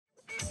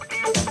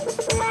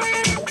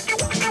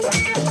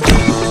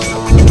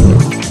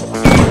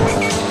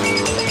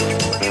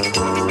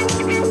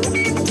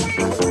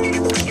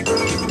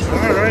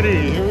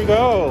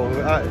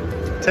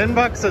10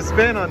 bucks a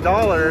spin on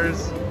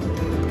dollars.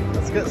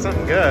 Let's get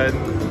something good.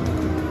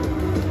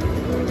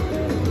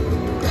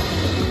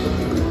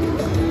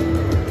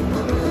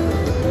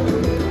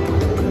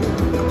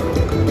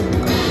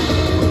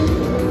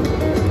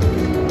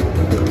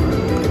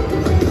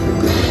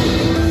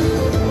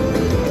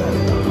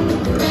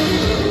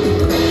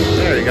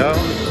 There you go.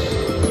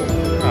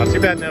 Oh, too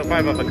bad no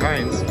 5 of a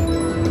kinds.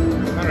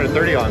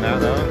 130 on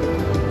that though.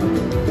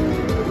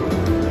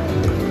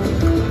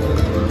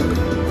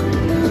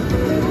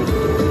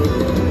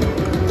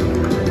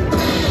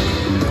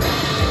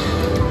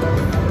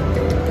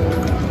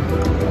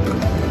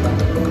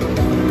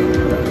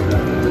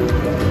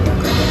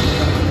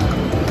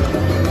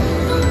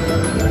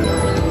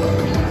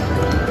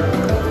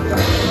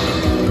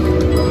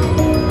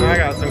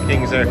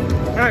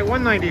 Alright,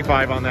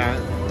 195 on that.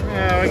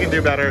 Yeah, we can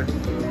do better.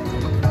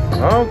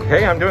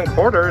 Okay, I'm doing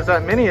quarters.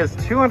 That mini is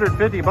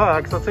 250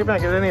 bucks. Let's see if I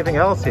can get anything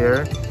else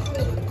here.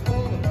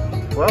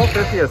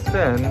 12.50 a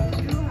spin.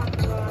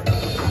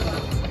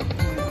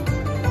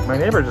 My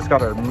neighbor just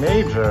got a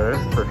major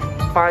for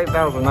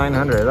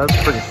 5,900.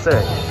 That's pretty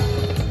sick.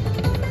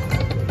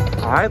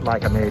 I'd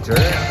like a major.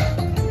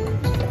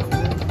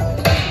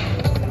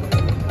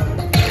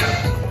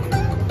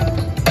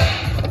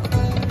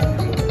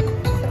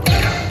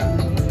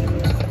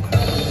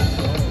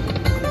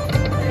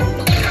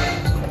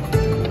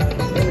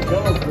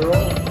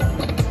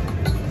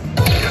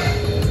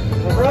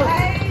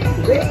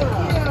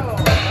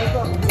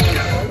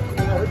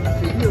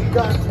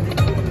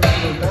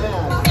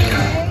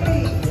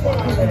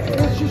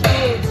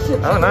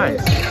 Oh, nice.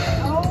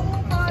 Oh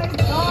my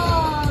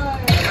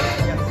god!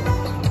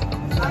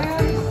 I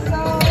am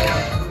so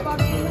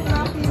fucking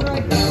happy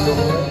right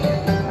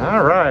now.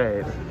 All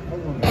right.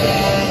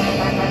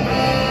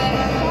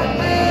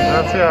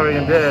 Let's see how we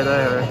can do it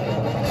there.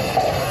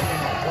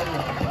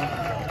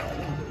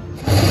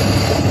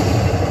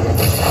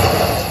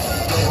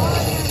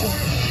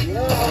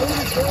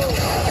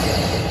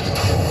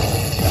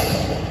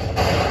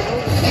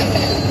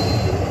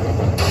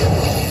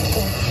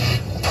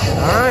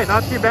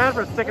 Not too bad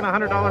for sticking a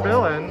 $100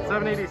 bill in.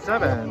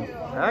 787.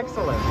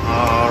 Excellent.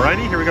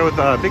 Alrighty, here we go with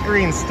the big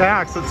green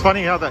stacks. It's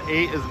funny how the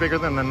 8 is bigger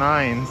than the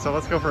 9. So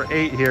let's go for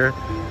 8 here.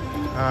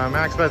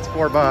 Max bet's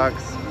 4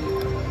 bucks.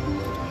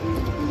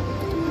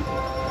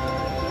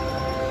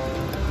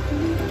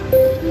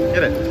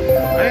 Get it.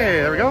 Hey,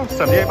 there we go.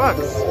 78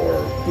 bucks.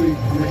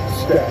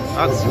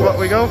 That's what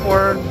we go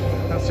for.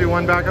 Let's do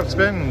one backup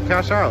spin and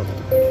cash out.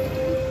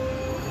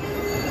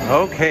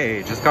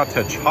 Okay, just got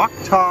to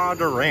Choctaw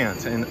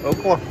Durant in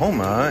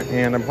Oklahoma,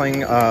 and I'm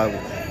playing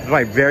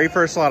my very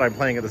first slot I'm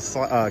playing at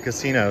the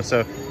casino.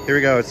 So here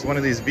we go. It's one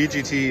of these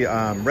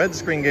VGT red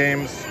screen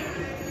games.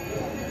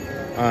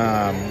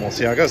 We'll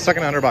see how it goes.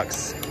 Second 100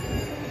 bucks.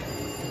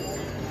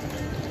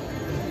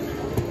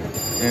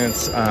 And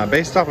it's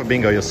based off of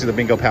bingo. You'll see the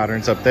bingo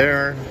patterns up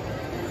there.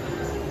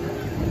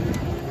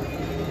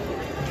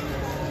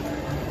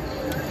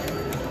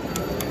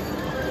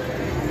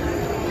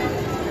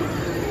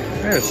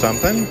 There's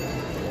something.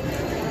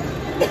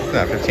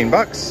 That 15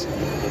 bucks.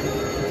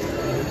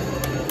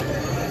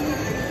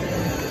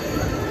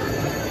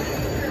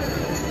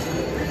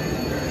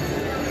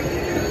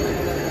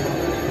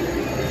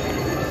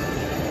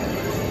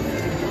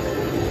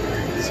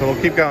 So we'll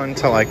keep going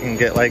until I can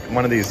get like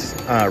one of these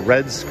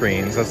red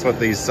screens. That's what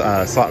these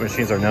slot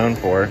machines are known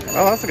for.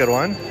 Oh, that's a good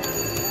one.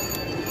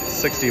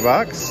 60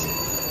 bucks.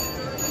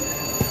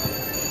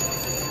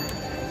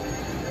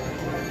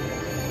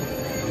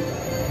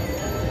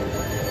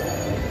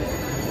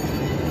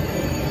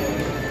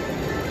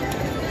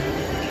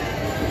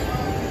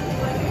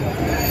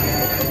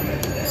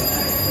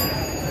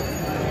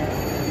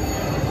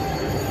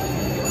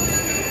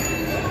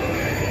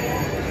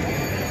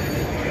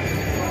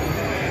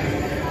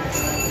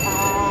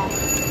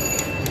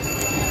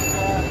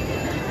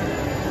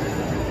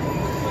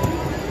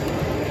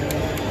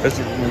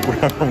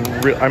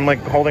 I'm like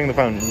holding the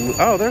phone.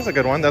 Oh, there's a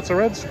good one. That's a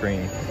red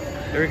screen.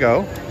 There we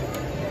go.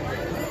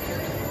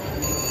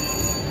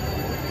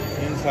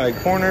 Inside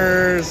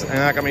corners, and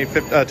that got me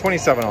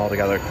 27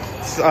 altogether.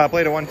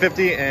 Played at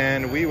 150,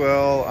 and we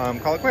will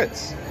call it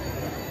quits.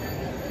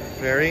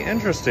 Very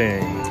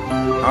interesting.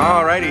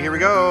 Alrighty, here we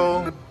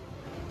go.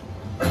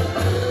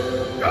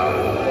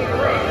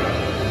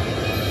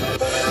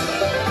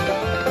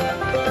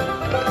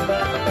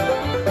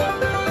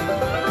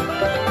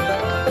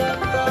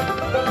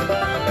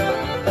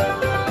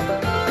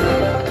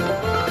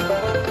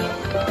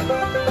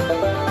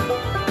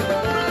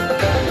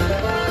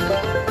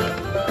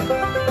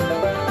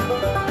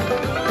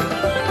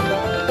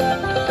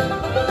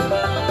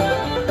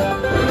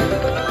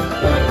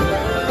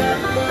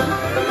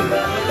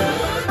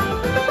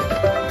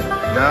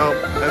 No,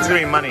 that's gonna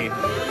be money.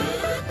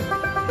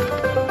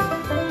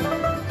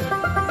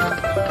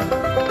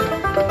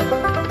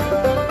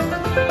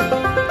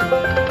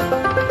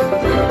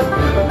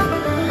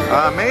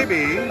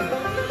 Maybe.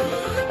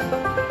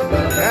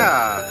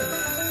 Yeah.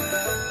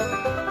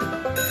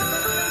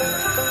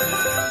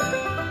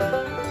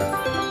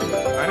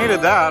 I need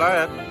needed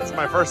that. It's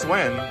my first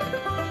win.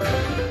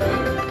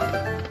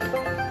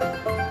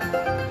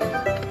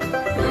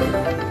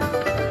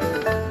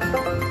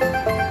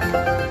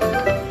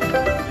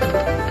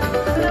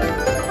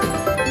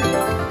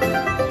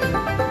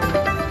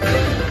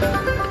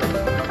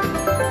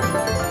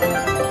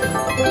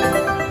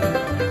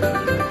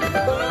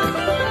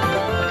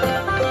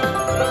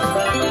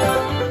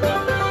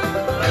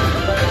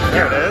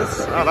 There it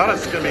is. Oh, that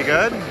is gonna be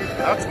good.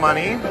 That's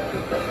money.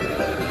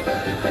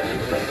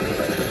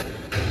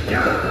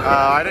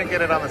 I didn't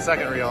get it on the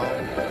second reel.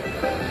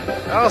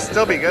 That'll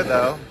still be good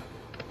though.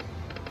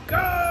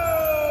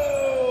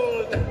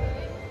 Gold!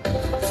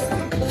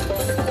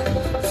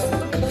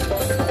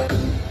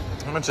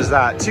 How much is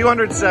that?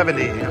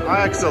 270.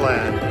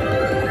 Excellent.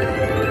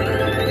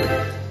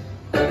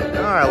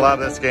 Oh, I love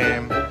this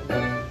game.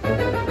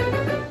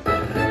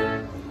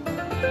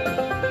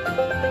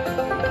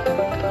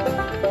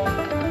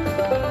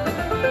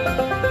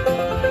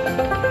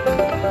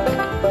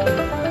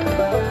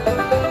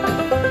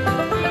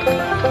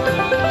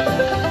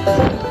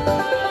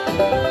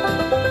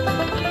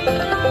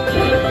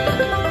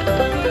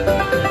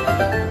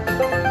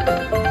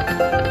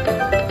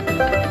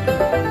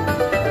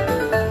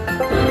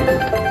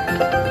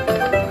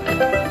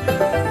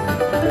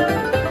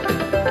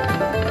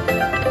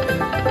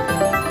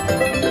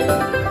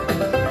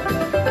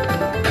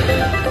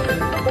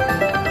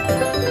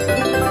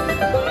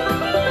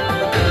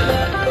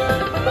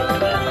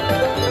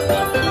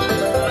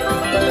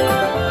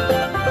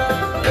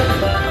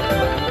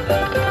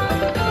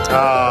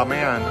 Oh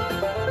man.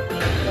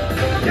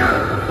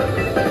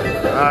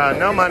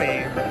 No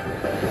money.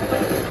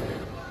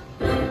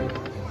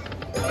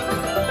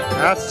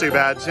 That's too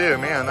bad too,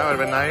 man. That would have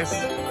been nice.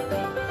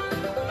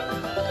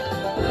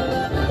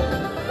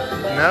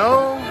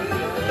 No.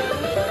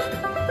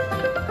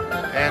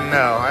 And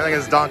no. I think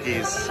it's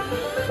donkeys.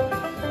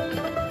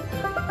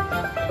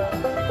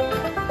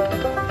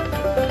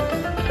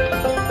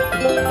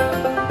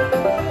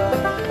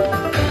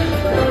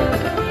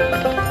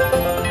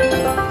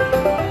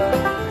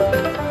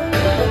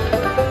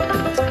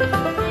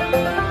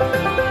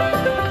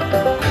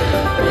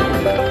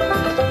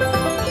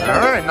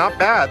 Not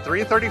bad,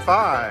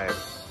 335.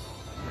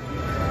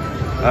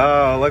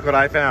 Oh, look what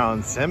I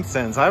found.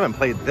 Simpsons. I haven't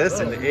played this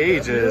in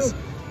ages.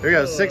 Here we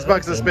go,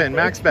 $6 a spin,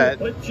 max bet.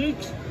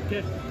 Cheeks,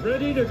 get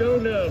ready to go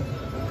now.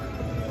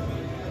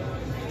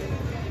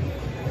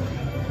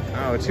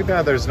 Oh, too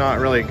bad there's not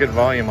really good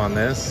volume on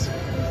this.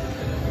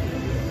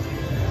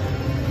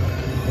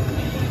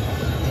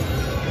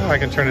 Oh, I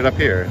can turn it up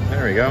here.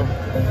 There we go.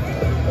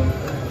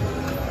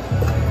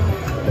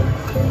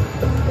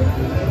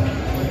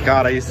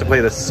 God, I used to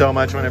play this so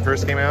much when it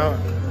first came out.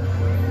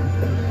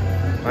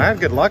 I had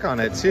good luck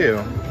on it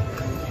too.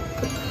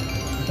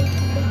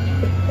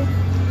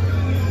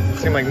 It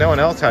seemed like no one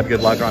else had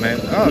good luck on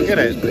it. Oh, get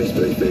it.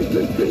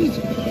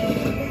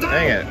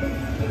 Dang it.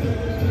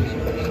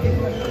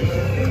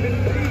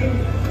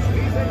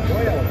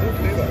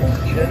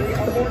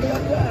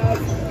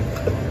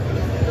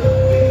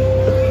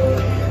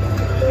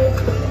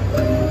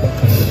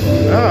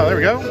 Oh, there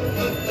we go.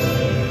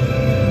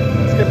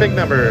 Let's get big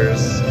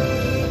numbers.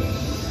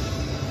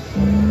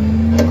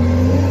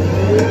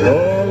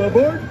 All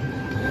aboard.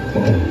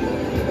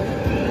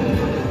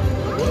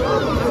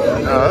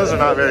 Oh, those are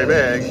not very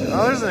big.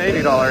 Oh, there's an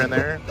 $80 in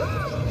there.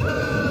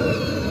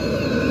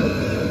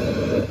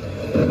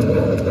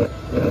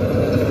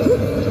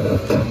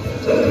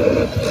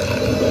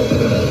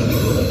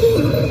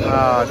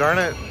 Oh, darn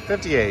it.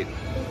 58.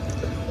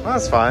 Well,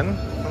 that's fun.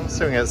 I'm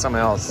assuming it's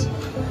something else.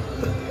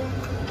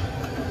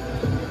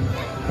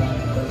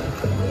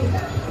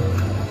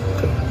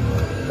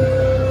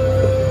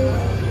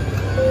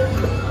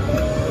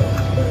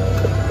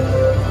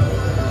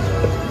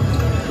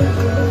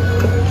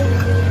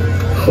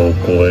 Oh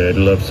boy, I'd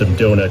love some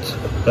donuts.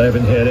 I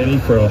haven't had any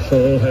for a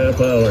whole half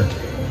hour.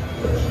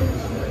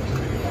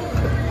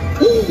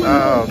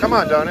 Oh, come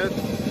on, donut.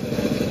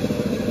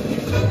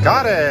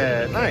 Got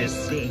it.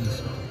 Nice.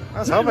 I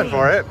was hoping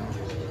for it.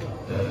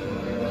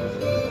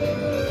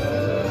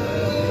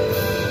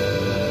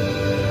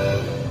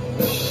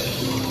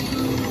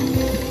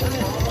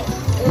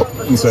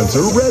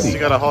 Sensor ready. You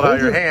gotta hold out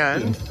your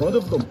hand in front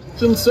of the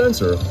motion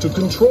sensor to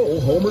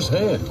control Homer's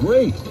hand.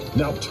 Great.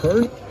 Now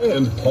turn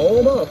and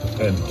palm up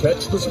and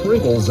catch the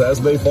sprinkles as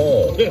they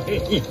fall.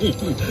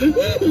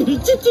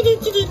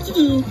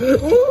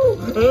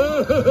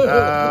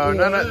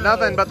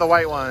 Nothing but the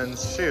white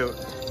ones. Shoot.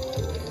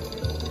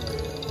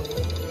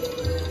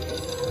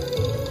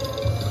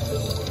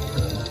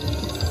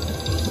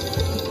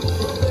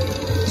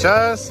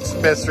 Just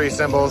mystery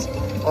symbols.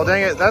 Well,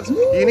 dang it.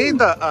 You need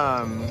the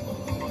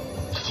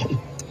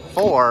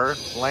 4,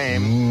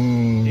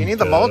 lame. You need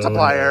the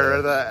multiplier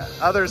or the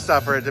other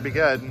stuff for it to be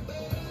good.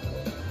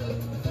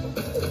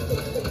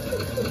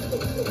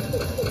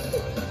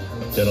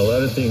 Done a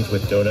lot of things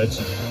with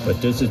donuts,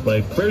 but this is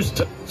my first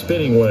time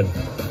spinning one.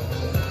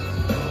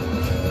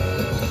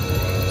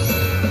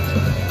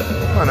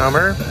 Come on,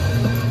 Homer.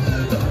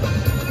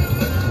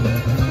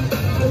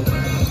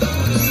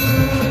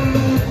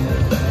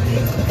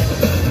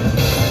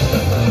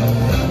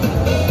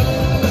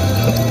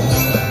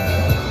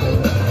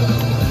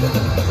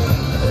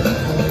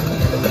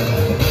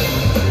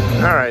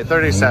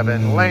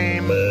 37.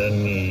 Lame.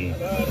 Money.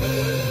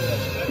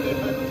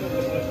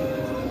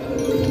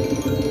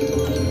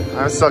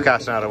 I'm still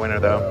cashing out a winner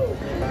though.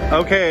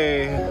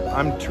 Okay,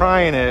 I'm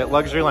trying it.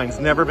 Luxury line's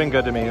never been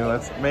good to me.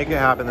 Let's make it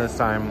happen this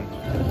time.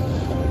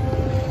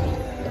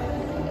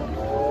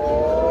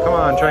 Come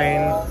on,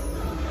 train.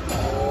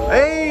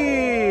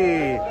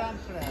 Hey!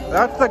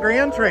 That's the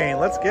grand train.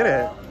 Let's get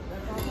it.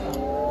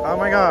 Oh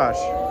my gosh.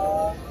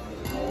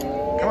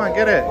 Come on,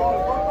 get it.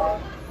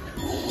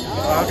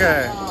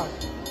 Okay.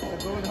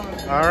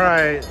 All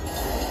right.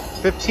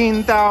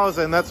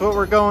 15,000. That's what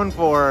we're going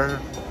for.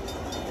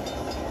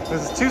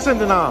 This is 2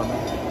 cent denom.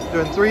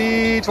 Doing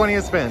 320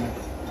 a spin.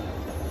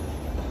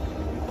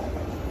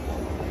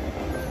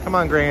 Come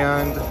on,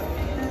 grand.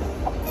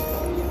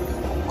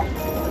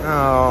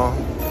 Oh,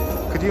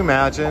 could you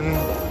imagine?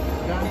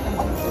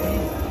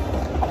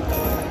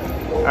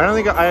 I don't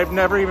think I've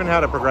never even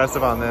had a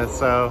progressive on this,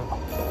 so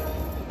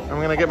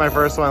I'm gonna get my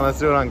first one. Let's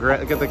do it on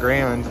get the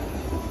grand.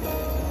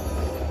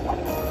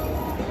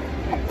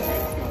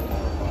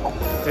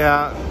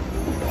 Yeah,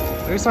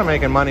 at least I'm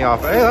making money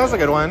off. Hey, that was a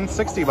good one.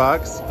 60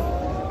 bucks.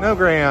 No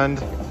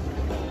grand.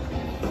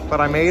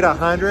 But I made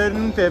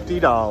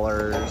 $150.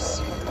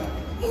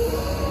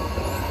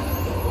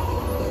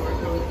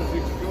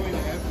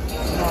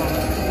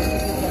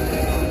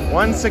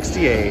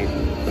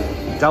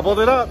 $168. Doubled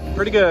it up.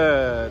 Pretty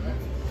good.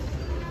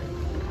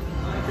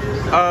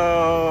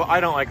 Oh,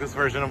 I don't like this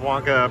version of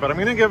Wonka, but I'm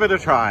gonna give it a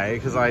try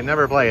because I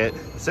never play it.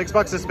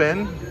 $6 a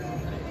spin.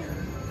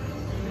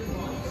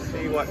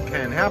 See what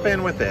can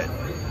happen with it.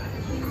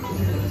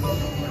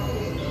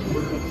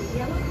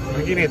 I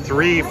think you need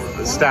 3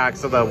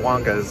 stacks of the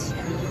Wonkas.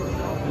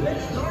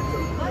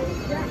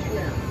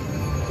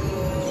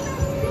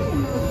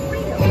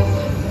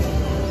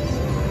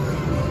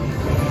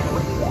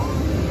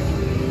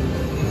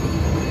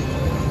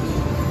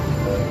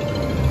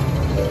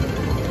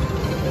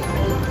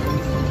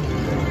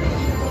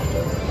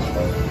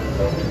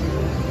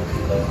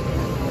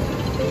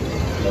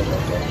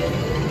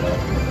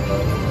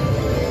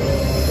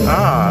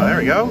 Ah, there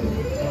we go.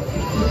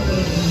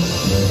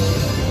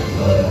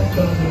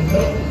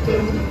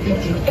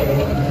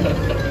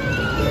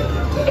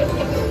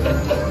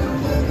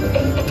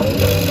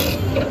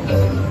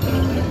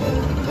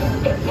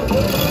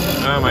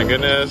 Oh my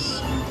goodness.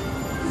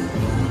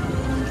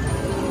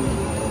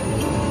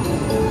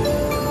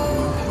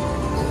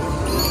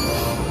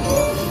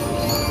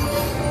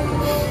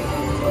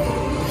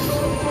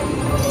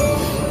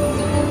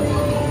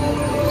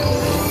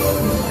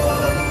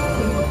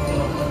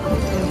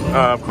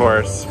 Of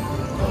course.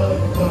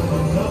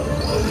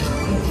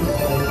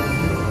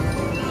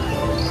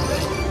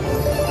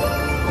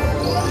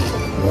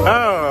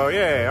 Oh,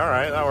 yay. All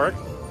right, that worked.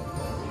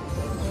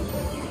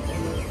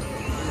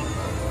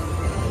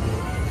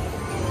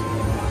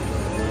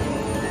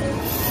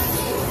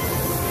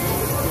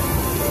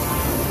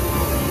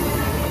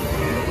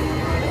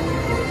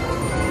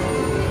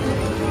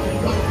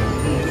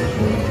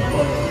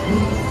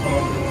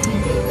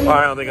 Well,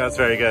 I don't think that's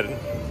very good.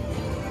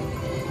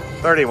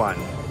 31.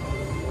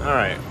 All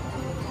right.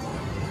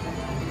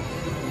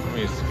 Let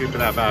me scoop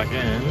that back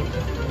in.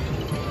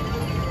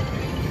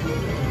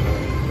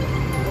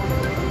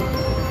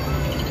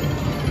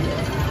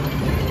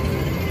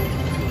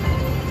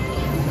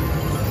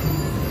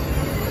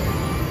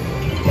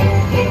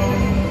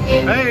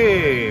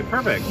 Hey,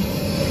 perfect.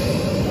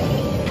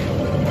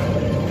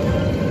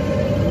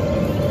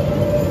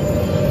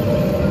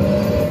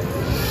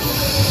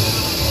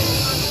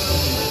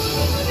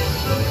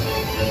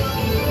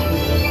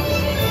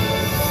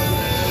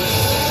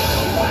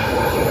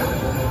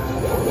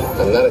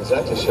 I'm not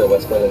exactly sure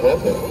what's going to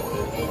happen.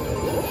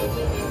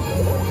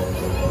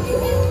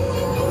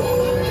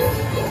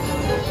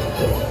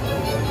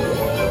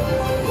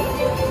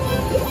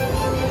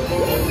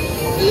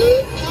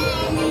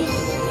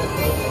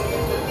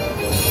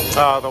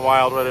 Oh, the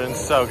wild would have been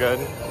so good.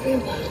 I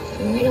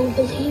don't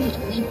believe it.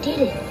 We did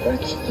it. We're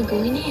actually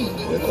going in.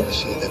 We're going to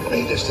see the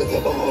greatest of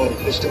them all,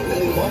 Mr.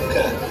 Willy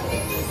Wonka.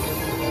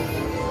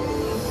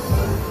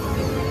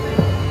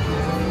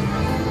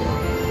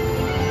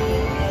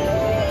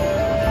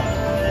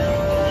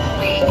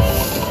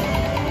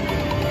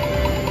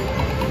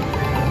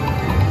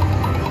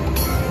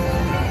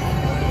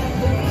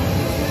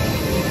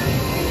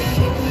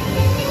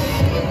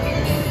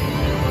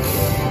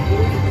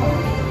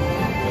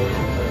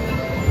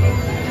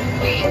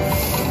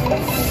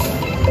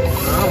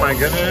 Oh my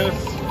goodness.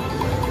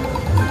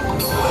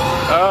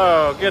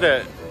 Oh, get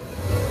it.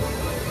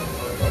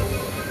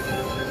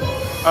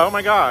 Oh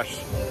my gosh.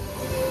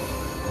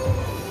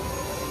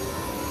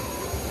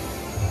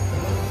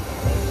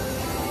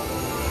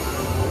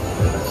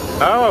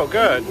 Oh,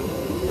 good.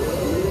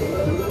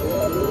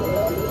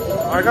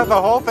 I got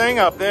the whole thing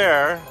up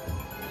there.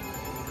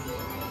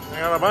 I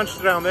got a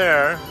bunch down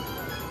there.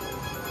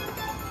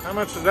 How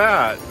much is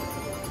that?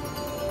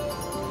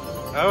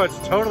 Oh, it's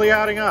totally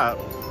adding up.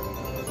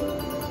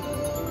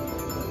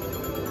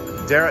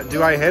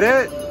 Do I hit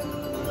it?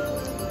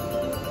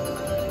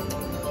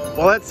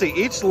 Well, let's see.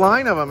 Each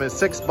line of them is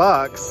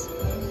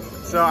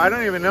 $6. So I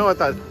don't even know what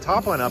the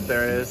top one up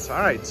there is. All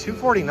right,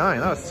 $2.49.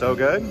 That was so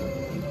good.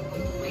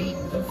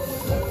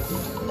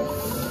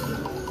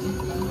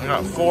 I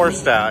got 4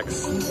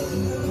 stacks.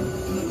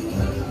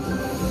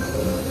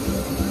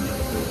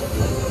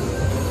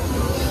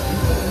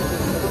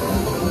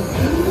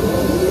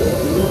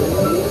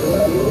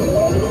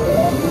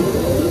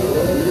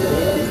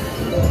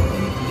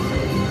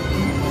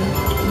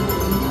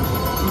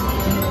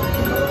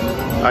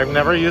 I've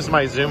never used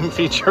my zoom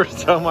feature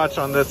so much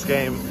on this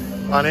game,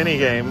 on any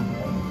game.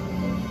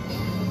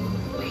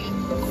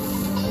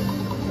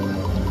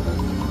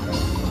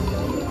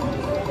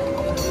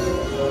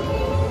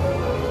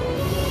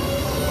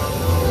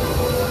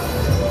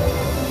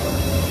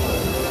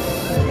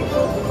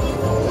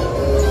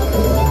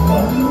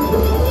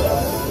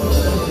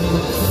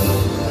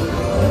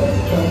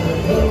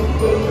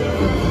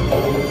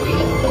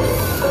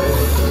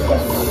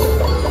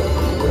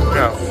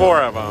 Got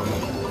 4 of them.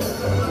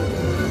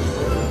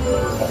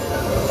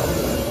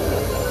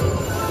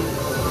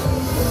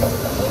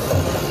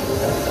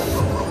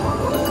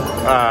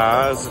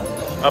 That's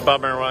a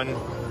bummer one.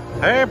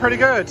 Hey, pretty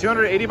good.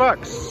 280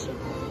 bucks.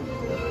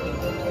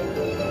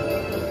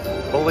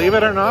 Believe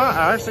it or not,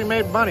 I actually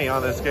made money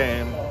on this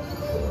game.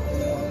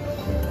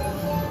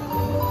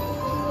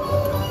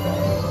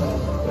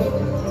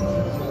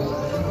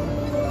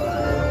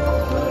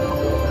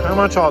 How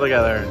much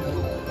altogether?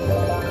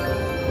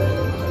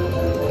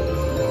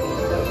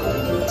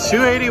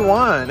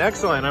 281.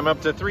 Excellent. I'm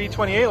up to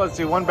 328. Let's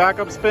do one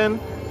backup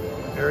spin.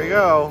 Here we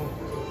go.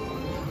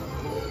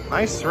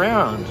 Nice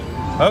round.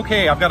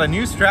 Okay, I've got a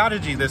new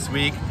strategy this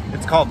week.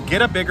 It's called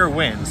Get a Bigger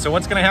Win. So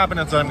what's gonna happen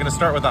is I'm gonna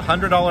start with a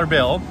 $100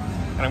 bill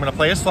and I'm gonna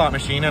play a slot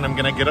machine and I'm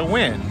gonna get a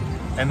win.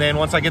 And then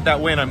once I get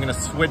that win, I'm gonna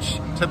switch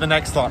to the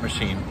next slot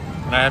machine.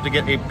 And I have to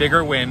get a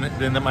bigger win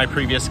than my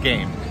previous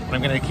game. And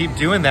I'm gonna keep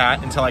doing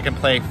that until I can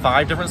play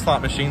 5 different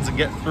slot machines and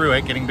get through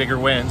it, getting bigger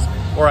wins,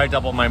 or I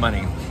double my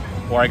money,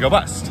 or I go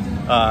bust.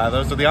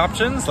 Those are the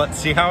options. Let's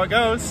see how it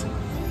goes.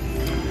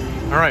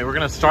 All right, we're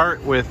gonna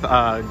start with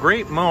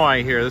Great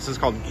Moai here. This is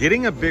called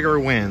Getting a Bigger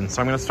Win.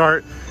 So I'm gonna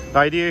start, the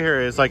idea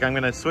here is like I'm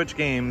gonna switch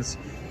games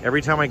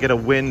every time I get a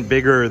win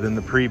bigger than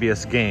the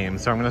previous game.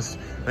 So I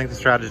think the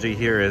strategy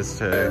here is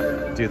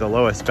to do the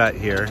lowest bet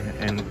here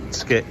and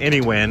just get any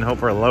win, hope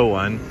for a low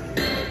one.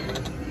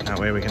 That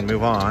way we can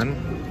move on.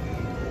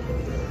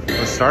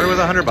 Let's start with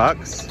 100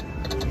 bucks.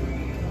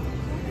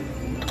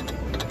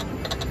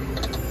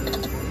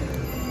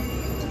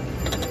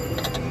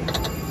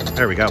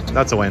 There we go.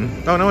 That's a win.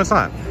 Oh, no, it's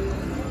not.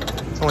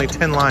 It's only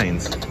 10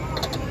 lines.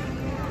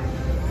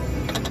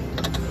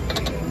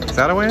 Is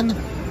that a win?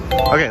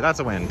 Okay, that's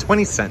a win.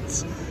 20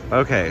 cents.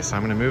 Okay, so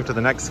I'm going to move to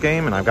the next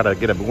game, and I've got to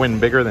get a win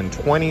bigger than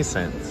 20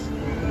 cents.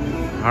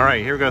 All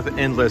right, here we go with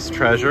Endless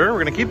Treasure.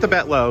 We're going to keep the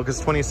bet low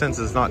because 20 cents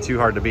is not too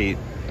hard to beat.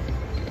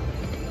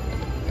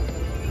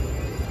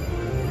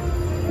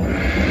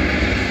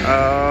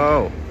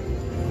 Oh.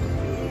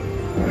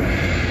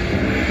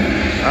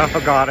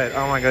 Oh, got it.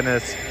 Oh, my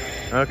goodness.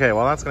 Okay,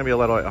 well, that's going to be a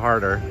little bit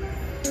harder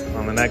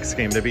on the next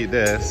game to beat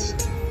this.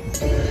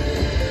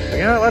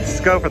 You know what?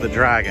 Let's go for the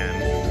dragon.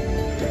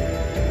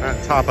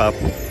 Top up.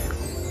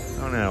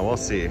 Oh, no. We'll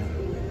see.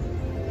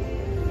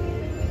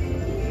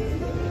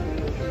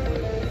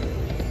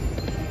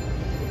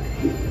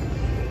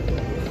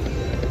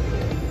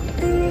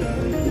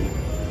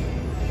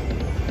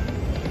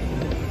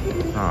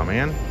 Oh,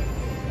 man.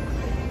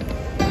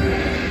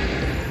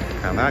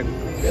 Now that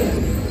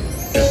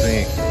gives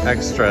me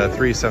extra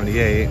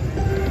 378.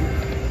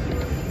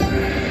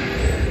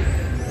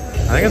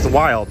 I think it's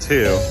wild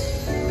too.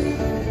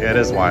 Yeah, it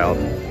is wild.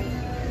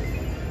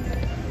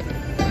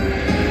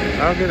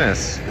 Oh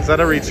goodness. Is that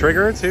a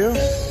re-trigger too?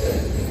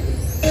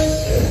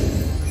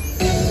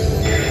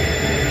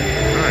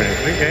 Alright,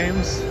 3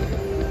 games.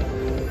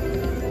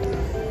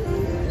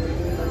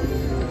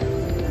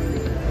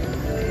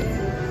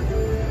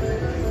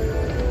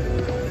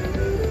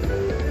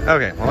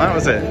 Okay, well that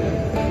was it.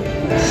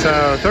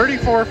 So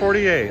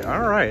 34.48.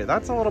 All right,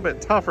 that's a little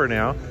bit tougher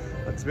now.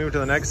 Let's move to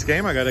the next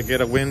game. I got to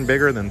get a win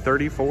bigger than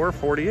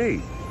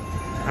 34.48.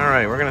 All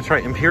right, we're gonna try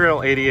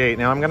Imperial 88.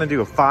 Now I'm gonna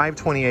do a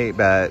 528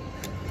 bet.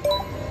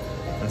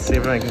 Let's see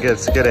if I can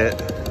get it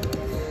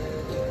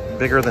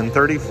bigger than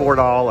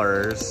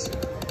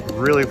 $34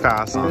 really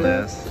fast on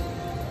this.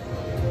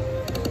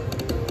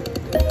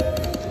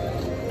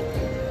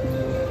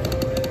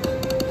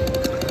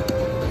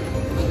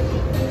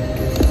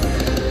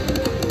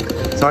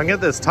 So I can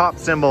get this top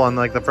symbol on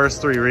like the first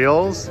 3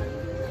 reels.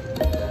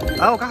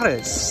 Oh, got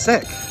it.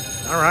 Sick.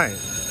 All right.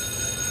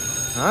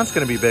 Now that's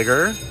going to be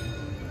bigger.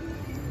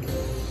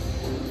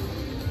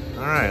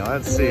 All right,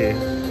 let's see.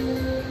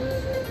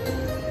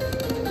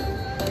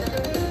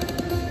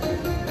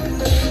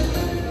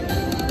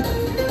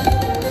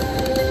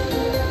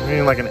 I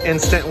mean, like an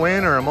instant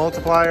win or a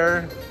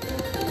multiplier.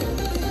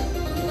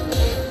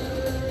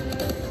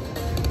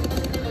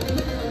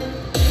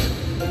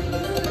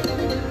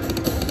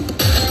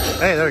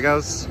 Hey, there it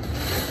goes.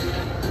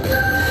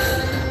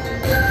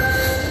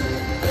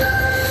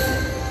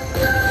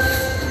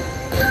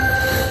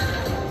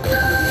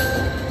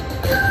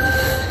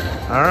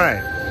 All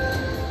right.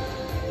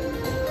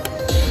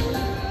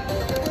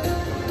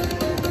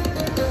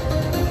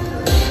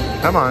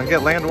 Come on,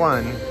 get land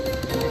one.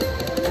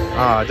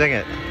 Aw, dang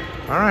it.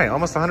 All right,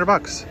 almost 100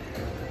 bucks.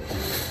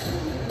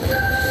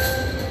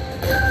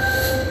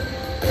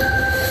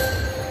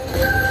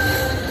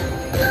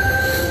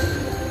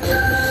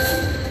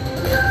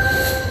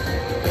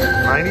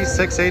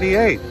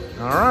 $96.88.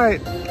 All right.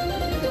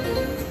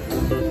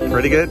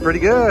 Pretty good, pretty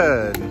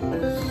good.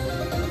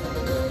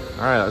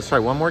 All right, let's try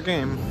one more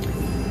game.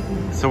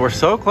 So we're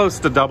so close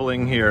to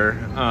doubling here,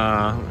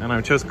 and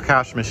I chose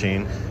cash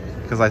machine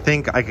because I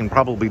think I can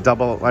probably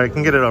double, I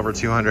can get it over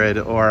 200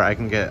 or I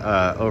can get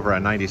over a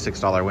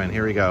 $96 win.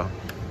 Here we go.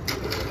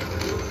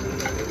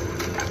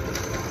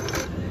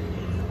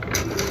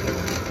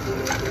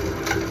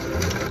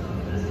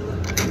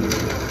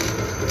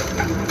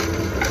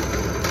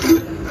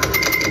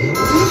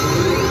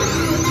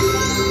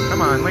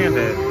 Come on, land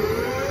it.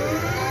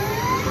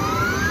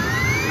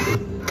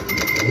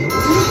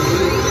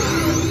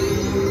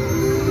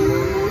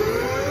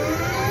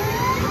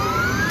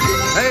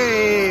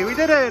 Hey, we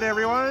did it,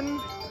 everyone.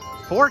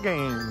 4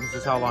 games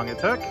is how long it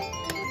took.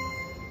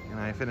 And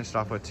I finished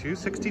off with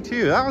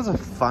 262. That was a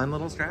fun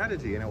little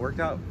strategy and it worked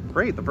out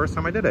great the first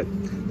time I did it.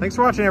 Thanks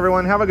for watching,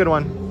 everyone. Have a good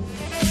one.